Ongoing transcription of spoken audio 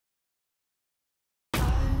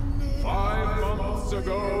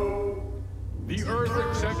ago, the Earth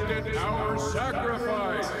accepted our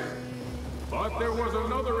sacrifice. But there was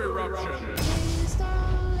another eruption.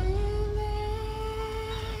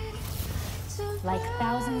 Like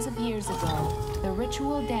thousands of years ago, the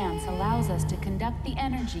ritual dance allows us to conduct the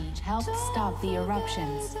energy to help stop the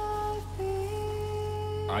eruptions.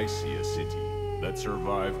 I see a city that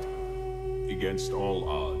survived against all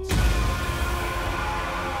odds.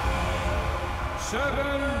 7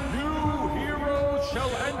 new heroes shall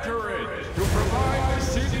enter it to provide the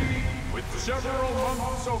city with several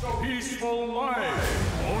months of peaceful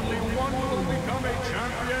life. Only one will become a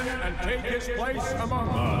champion and take his place among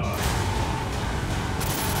us.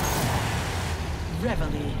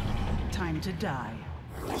 Reveille. Time to die.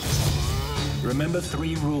 Remember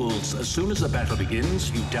 3 rules. As soon as the battle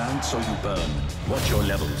begins, you dance or you burn. Watch your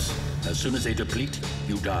levels. As soon as they deplete,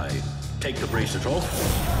 you die. Take the bracelet off,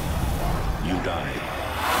 you die.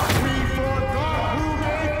 We forgot who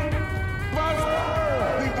made Buster!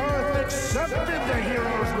 The Earth accepted the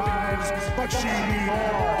heroes' lives, but she need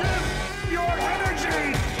more. Give your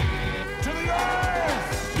energy to the Earth!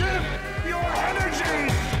 Give your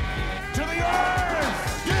energy to the Earth!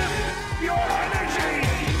 Give your energy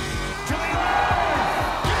to the Earth!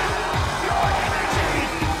 Give your energy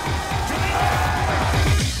to the Earth!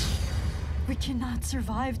 We cannot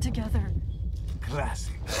survive together.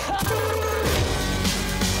 Classic.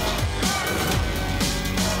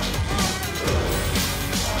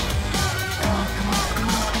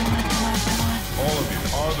 All of you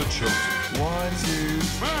are the chosen. 1, 2.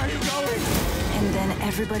 Where are you going? And then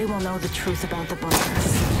everybody will know the truth about the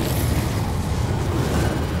bunkers.